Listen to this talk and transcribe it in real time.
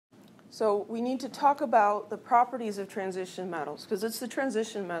So we need to talk about the properties of transition metals, because it's the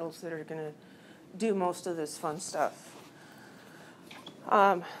transition metals that are going to do most of this fun stuff.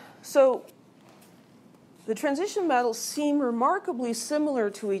 So the transition metals seem remarkably similar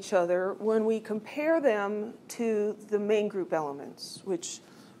to each other when we compare them to the main group elements, which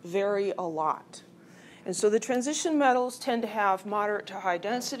vary a lot. And so the transition metals tend to have moderate to high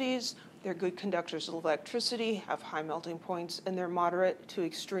densities. They're good conductors of electricity, have high melting points, and they're moderate to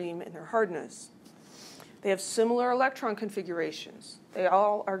extreme in their hardness. They have similar electron configurations. They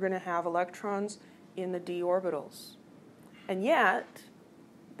all are going to have electrons in the d orbitals. And yet,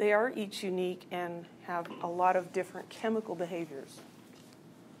 they are each unique and have a lot of different chemical behaviors.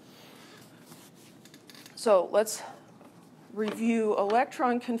 So let's review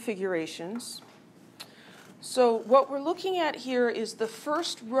electron configurations. So what we're looking at here is the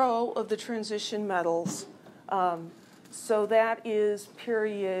first row of the transition metals. So that is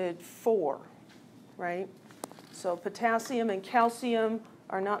period 4, right? So potassium and calcium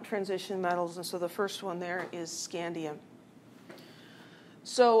are not transition metals, and so the first one there is scandium.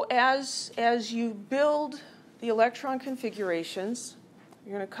 So as you build the electron configurations,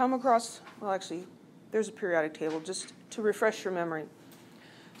 you're going to come across, well, actually, there's a periodic table just to refresh your memory.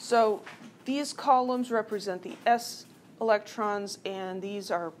 So these columns represent the s electrons, and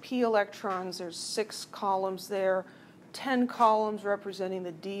these are p electrons. There's 6 columns there, 10 columns representing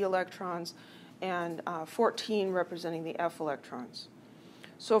the d electrons, and 14 representing the f electrons.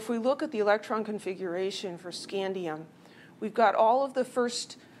 So if we look at the electron configuration for scandium, we've got all of the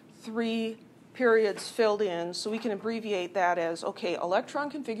first 3 periods filled in, so we can abbreviate that as, okay,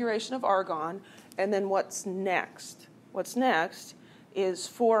 electron configuration of argon, and then what's next? What's next is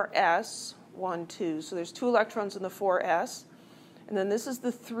 4s, 1, 2. So there's 2 electrons in the 4s, and then this is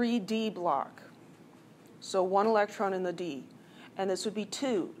the 3d block. So 1 electron in the d, and this would be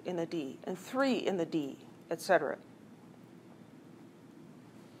 2 in the d, and 3 in the d, etc.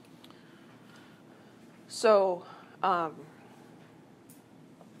 So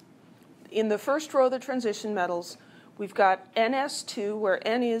in the first row of the transition metals, we've got NS2, where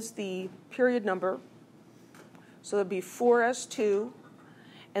N is the period number. So there'd be 4s2,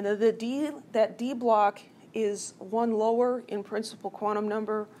 and then that d block is 1 lower in principal quantum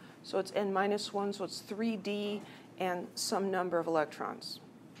number, so it's n-1, so it's 3d and some number of electrons.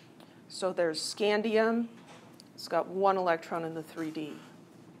 So there's scandium, it's got 1 electron in the 3d.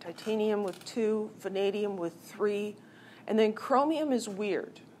 Titanium with 2, vanadium with 3, and then chromium is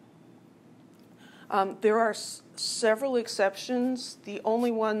weird. There are several exceptions. The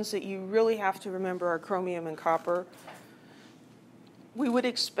only ones that you really have to remember are chromium and copper. We would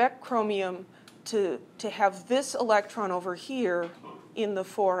expect chromium to have this electron over here in the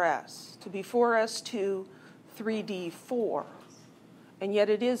 4s, to be 4s2, 3d4. And yet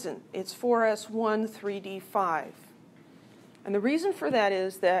it isn't. It's 4s1, 3d5. And the reason for that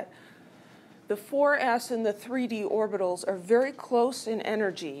is that the 4s and the 3d orbitals are very close in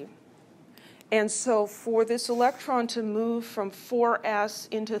energy. And so for this electron to move from 4s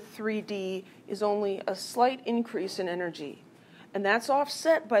into 3d is only a slight increase in energy. And that's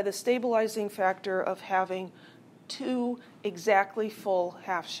offset by the stabilizing factor of having 2 exactly full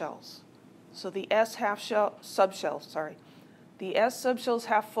half shells. So the s subshell, the s subshell is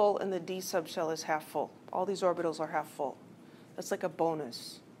half full and the d subshell is half full. All these orbitals are half full. That's like a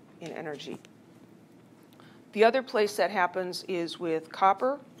bonus in energy. The other place that happens is with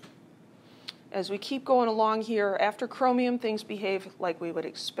copper. As we keep going along here, after chromium, things behave like we would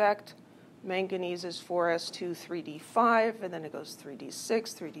expect. Manganese is 4s2, 3d5, and then it goes 3d6,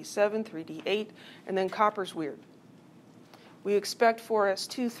 3d7, 3d8, and then copper's weird. We expect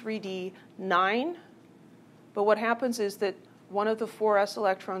 4s2, 3d9, but what happens is that one of the 4s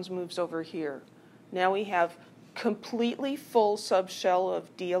electrons moves over here. Now we have completely full subshell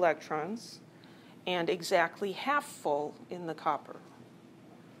of d electrons and exactly half full in the copper.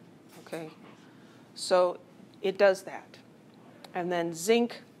 Okay? So it does that. And then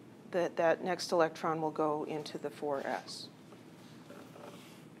zinc, that next electron will go into the 4s.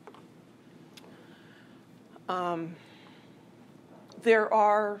 There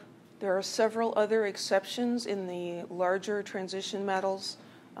are several other exceptions in the larger transition metals.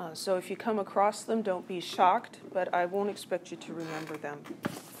 So if you come across them, don't be shocked, but I won't expect you to remember them.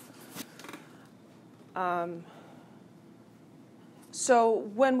 So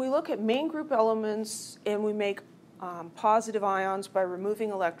when we look at main group elements and we make positive ions by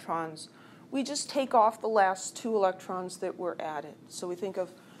removing electrons, we just take off the last 2 electrons that were added. So we think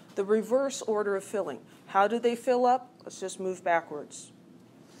of the reverse order of filling. How do they fill up? Let's just move backwards.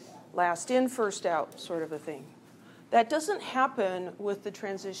 Last in, first out sort of a thing. That doesn't happen with the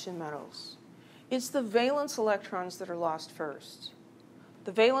transition metals. It's the valence electrons that are lost first.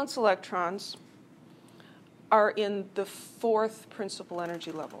 The valence electrons are in the fourth principal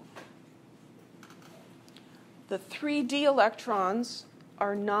energy level. The 3d electrons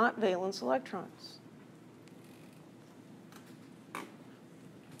are not valence electrons.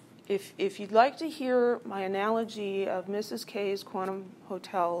 If you'd like to hear my analogy of Mrs. K's Quantum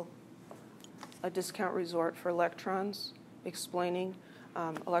Hotel, a discount resort for electrons, explaining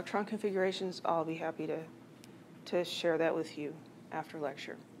electron configurations, I'll be happy to share that with you after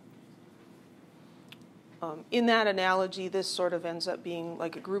lecture. In that analogy, this sort of ends up being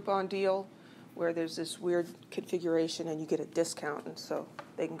like a Groupon deal where there's this weird configuration and you get a discount, and so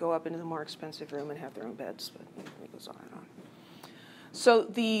they can go up into the more expensive room and have their own beds, but it goes on and on. So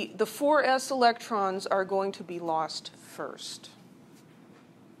the 4s electrons are going to be lost first.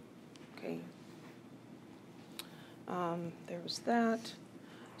 Okay. There was that.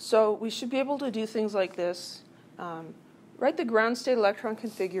 So we should be able to do things like this. Write the ground state electron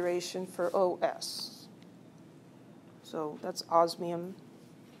configuration for OS. So that's osmium.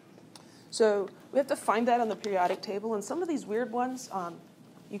 So we have to find that on the periodic table. And some of these weird ones,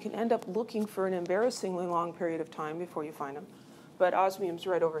 you can end up looking for an embarrassingly long period of time before you find them. But osmium's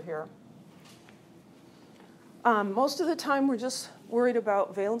right over here. Most of the time, we're just worried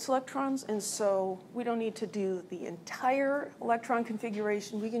about valence electrons, and so we don't need to do the entire electron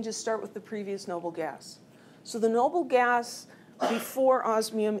configuration. We can just start with the previous noble gas. So the noble gas before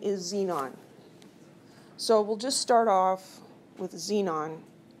osmium is xenon. So we'll just start off with xenon,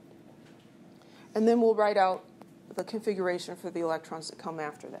 and then we'll write out the configuration for the electrons that come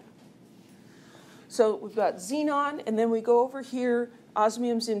after that. So we've got xenon, and then we go over here.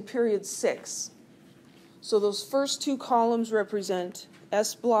 Osmium's in period 6. So those first two columns represent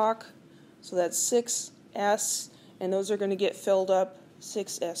S block, so that's 6s, and those are going to get filled up,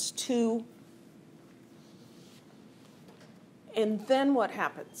 6s2. And then what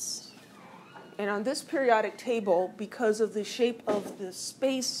happens? And on this periodic table, because of the shape of the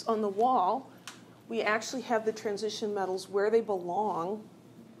space on the wall, we actually have the transition metals where they belong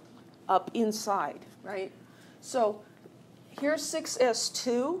up inside, right? So here's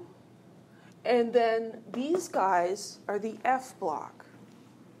 6s2. And then these guys are the F block.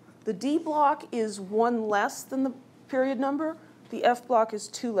 The D block is 1 less than the period number. The F block is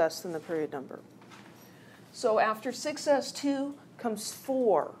 2 less than the period number. So after 6s2 comes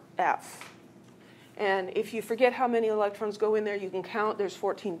 4f. And if you forget how many electrons go in there, you can count. There's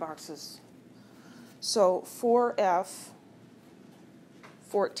 14 boxes. So 4f,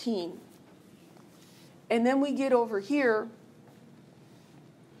 14. And then we get over here.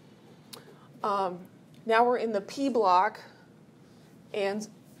 Now we're in the P block, and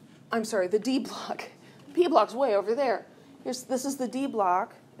I'm sorry, the D block. P block's way over there. This is the D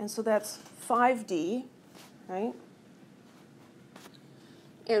block, and so that's 5D, right?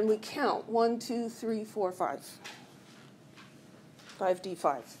 And we count 1, 2, 3, 4, 5.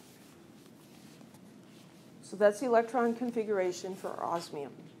 5D5. So that's the electron configuration for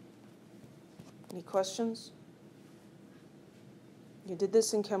osmium. Any questions? You did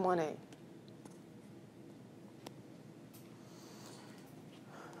this in Chem 1A.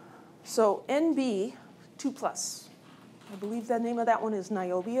 So NB, 2+. I believe the name of that one is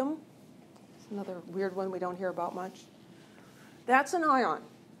niobium. It's another weird one we don't hear about much. That's an ion.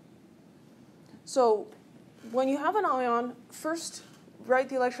 So when you have an ion, first write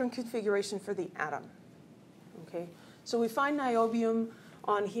the electron configuration for the atom. Okay? So we find niobium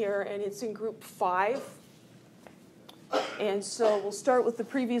on here, and it's in group 5. And so we'll start with the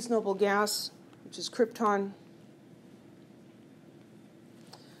previous noble gas, which is krypton.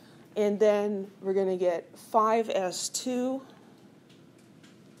 And then we're going to get 5s2.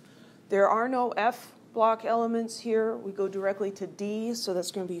 There are no F block elements here. We go directly to D, so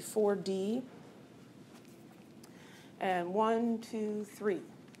that's going to be 4D. And 1, 2, 3.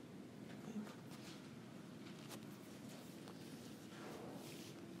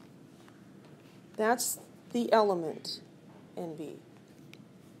 That's the element, Nb.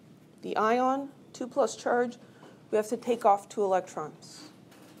 The ion, 2+ charge, we have to take off 2 electrons.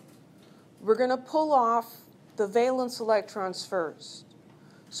 We're going to pull off the valence electrons first.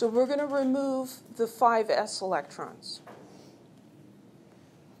 So we're going to remove the 5s electrons.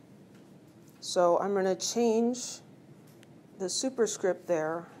 So I'm going to change the superscript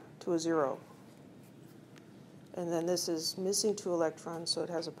there to a 0. And then this is missing 2 electrons, so it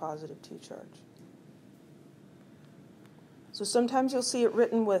has a positive 2 charge. So sometimes you'll see it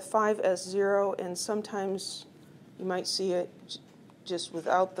written with 5s0, and sometimes you might see it just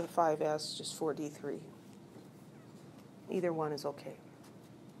without the 5s, just 4d3. Either one is okay.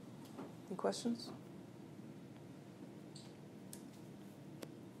 Any questions?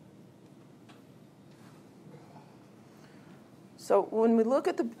 So when we look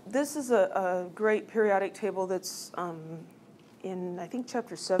at this is a great periodic table that's in, I think,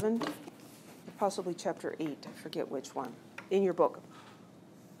 Chapter 7, possibly Chapter 8, I forget which one, in your book.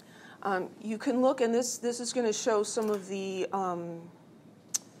 You can look, and this is going to show some of the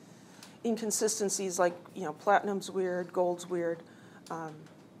inconsistencies, like, platinum's weird, gold's weird,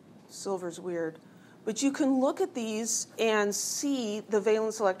 silver's weird. But you can look at these and see the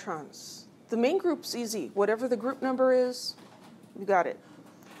valence electrons. The main group's easy. Whatever the group number is, you got it.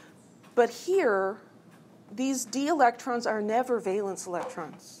 But here, these d electrons are never valence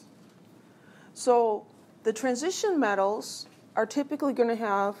electrons. So the transition metals are typically going to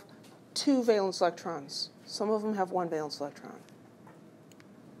have 2 valence electrons. Some of them have 1 valence electron.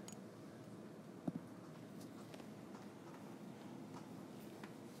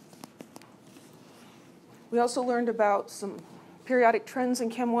 We also learned about some periodic trends in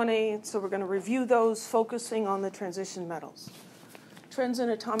Chem 1A, so we're going to review those, focusing on the transition metals. Trends in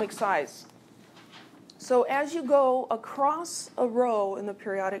atomic size. So as you go across a row in the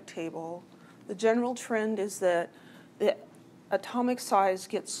periodic table, the general trend is that the atomic size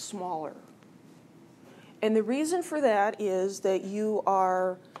gets smaller. And the reason for that is that you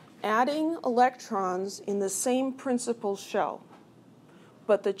are adding electrons in the same principal shell,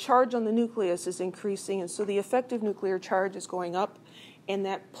 but the charge on the nucleus is increasing, and so the effective nuclear charge is going up, and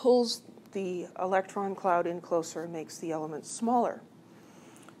that pulls the electron cloud in closer and makes the elements smaller.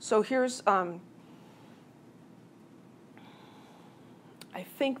 So here's, I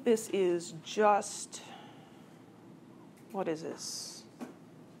think this is just, what is this?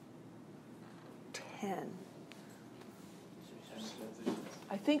 10.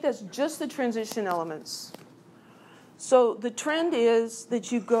 I think that's just the transition elements. So the trend is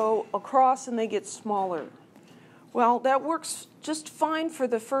that you go across and they get smaller. Well, that works just fine for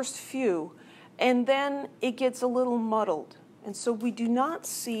the first few, and then it gets a little muddled. And so we do not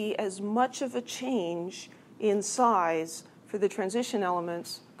see as much of a change in size for the transition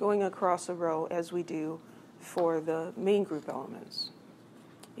elements going across a row as we do for the main group elements.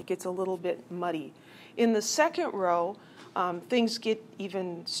 It gets a little bit muddy. In the second row, things get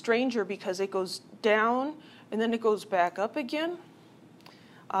even stranger because it goes down and then it goes back up again.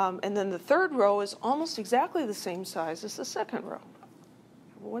 And then the third row is almost exactly the same size as the second row.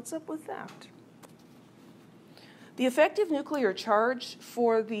 What's up with that? The effective nuclear charge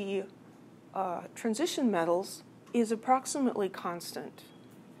for the transition metals is approximately constant,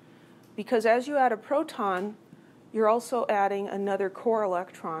 because as you add a proton, you're also adding another core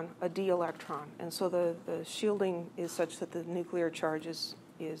electron, a d electron, and so the shielding is such that the nuclear charge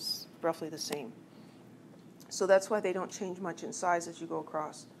is roughly the same. So that's why they don't change much in size as you go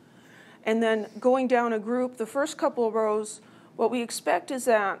across. And then going down a group, the first couple of rows, what we expect is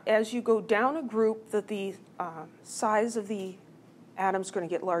that as you go down a group, that the size of the atom's going to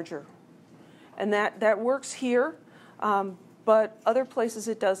get larger. And that works here, but other places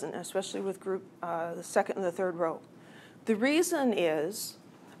it doesn't, especially with group the second and the third row. The reason is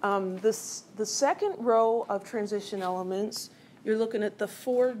the second row of transition elements, you're looking at the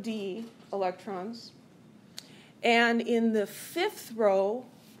 4d electrons. And in the fifth row,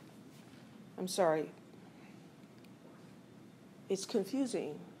 I'm sorry, it's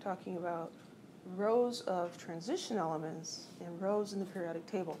confusing talking about rows of transition elements and rows in the periodic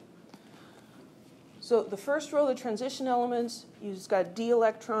table. So the first row, the transition elements, you've got d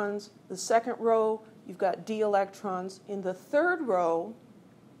electrons. The second row, you've got d electrons. In the third row,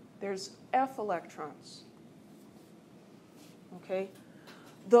 there's f electrons. Okay?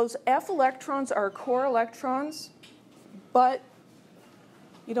 Those f electrons are core electrons, but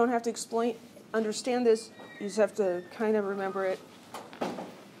you don't have to understand this. You just have to kind of remember it.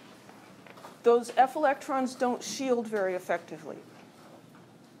 Those f electrons don't shield very effectively.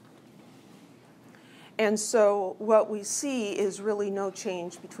 And so what we see is really no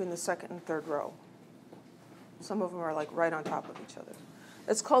change between the second and third row. Some of them are like right on top of each other.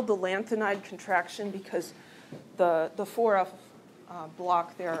 It's called the lanthanide contraction because the 4F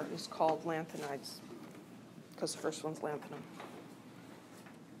block there is called lanthanides because the first one's lanthanum.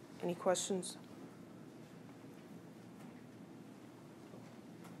 Any questions?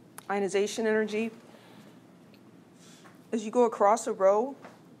 Ionization energy. As you go across a row,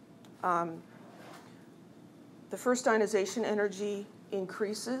 the first ionization energy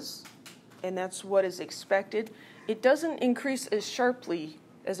increases, and that's what is expected. It doesn't increase as sharply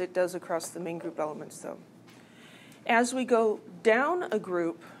as it does across the main group elements, though. As we go down a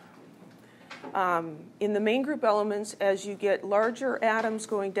group, In the main group elements, as you get larger atoms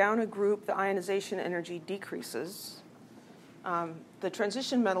going down a group, the ionization energy decreases. The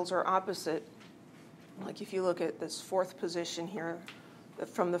transition metals are opposite. Like if you look at this fourth position here,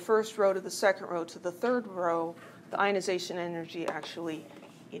 from the first row to the second row to the third row, the ionization energy actually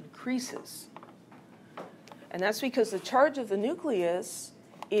increases. And that's because the charge of the nucleus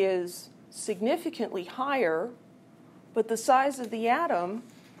is significantly higher, but the size of the atom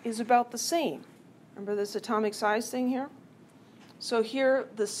is about the same. Remember this atomic size thing here? So here,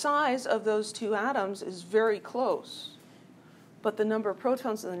 the size of those two atoms is very close, but the number of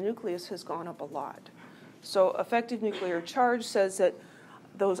protons in the nucleus has gone up a lot. So effective nuclear charge says that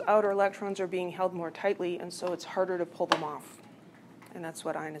those outer electrons are being held more tightly, and so it's harder to pull them off. And that's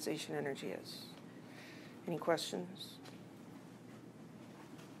what ionization energy is. Any questions?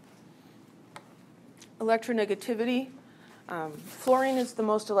 Electronegativity. Fluorine is the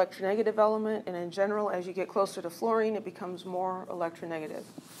most electronegative element, and in general, as you get closer to fluorine, it becomes more electronegative.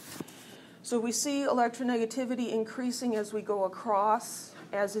 So we see electronegativity increasing as we go across,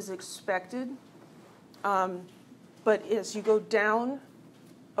 as is expected. But as you go down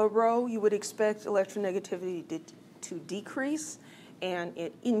a row, you would expect electronegativity to decrease, and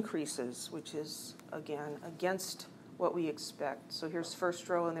it increases, which is, again, against what we expect. So here's first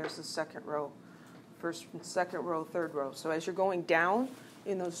row, and there's the second row. First, second row, third row. So as you're going down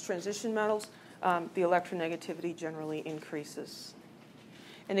in those transition metals, the electronegativity generally increases.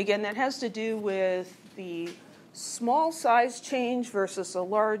 And again, that has to do with the small size change versus a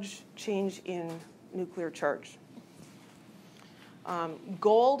large change in nuclear charge.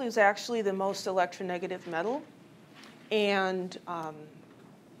 Gold is actually the most electronegative metal, and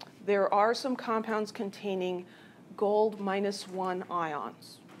there are some compounds containing gold -1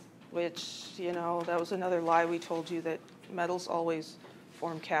 ions, which, you know, that was another lie we told you, that metals always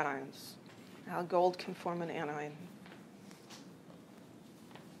form cations. Now gold can form an anion.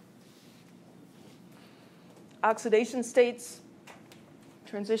 Oxidation states,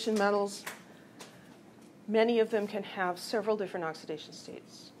 transition metals, many of them can have several different oxidation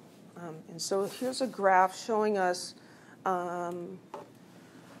states. And so here's a graph showing us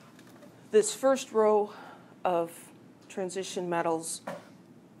this first row of transition metals.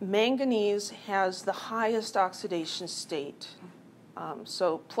 Manganese has the highest oxidation state.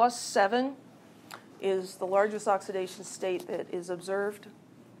 So +7 is the largest oxidation state that is observed.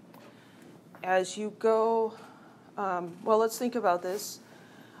 As you go, well, let's think about this.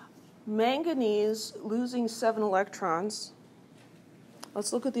 Manganese losing 7 electrons.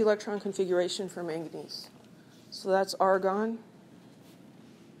 Let's look at the electron configuration for manganese. So that's argon,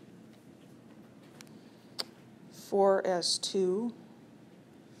 4s2,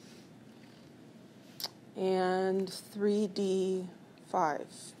 and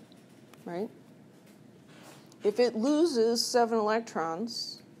 3d5, right? If it loses 7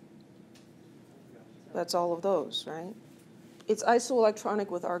 electrons, that's all of those, right? It's isoelectronic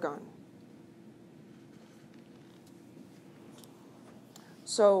with argon.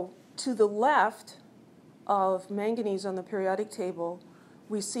 So to the left of manganese on the periodic table,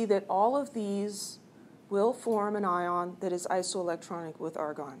 we see that all of these will form an ion that is isoelectronic with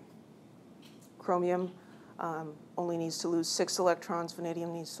argon. Chromium only needs to lose 6 electrons,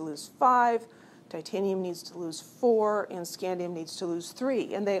 vanadium needs to lose 5, titanium needs to lose 4, and scandium needs to lose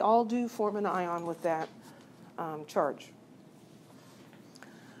 3. And they all do form an ion with that charge.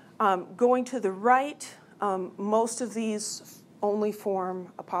 Going to the right, most of these only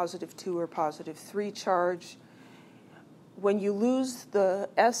form a +2 or +3 charge. When you lose the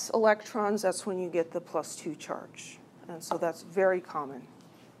s electrons, that's when you get the +2 charge. And so that's very common.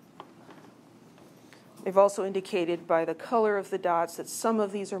 They've also indicated by the color of the dots that some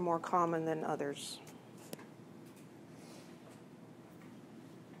of these are more common than others.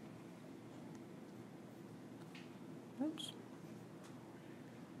 Oops.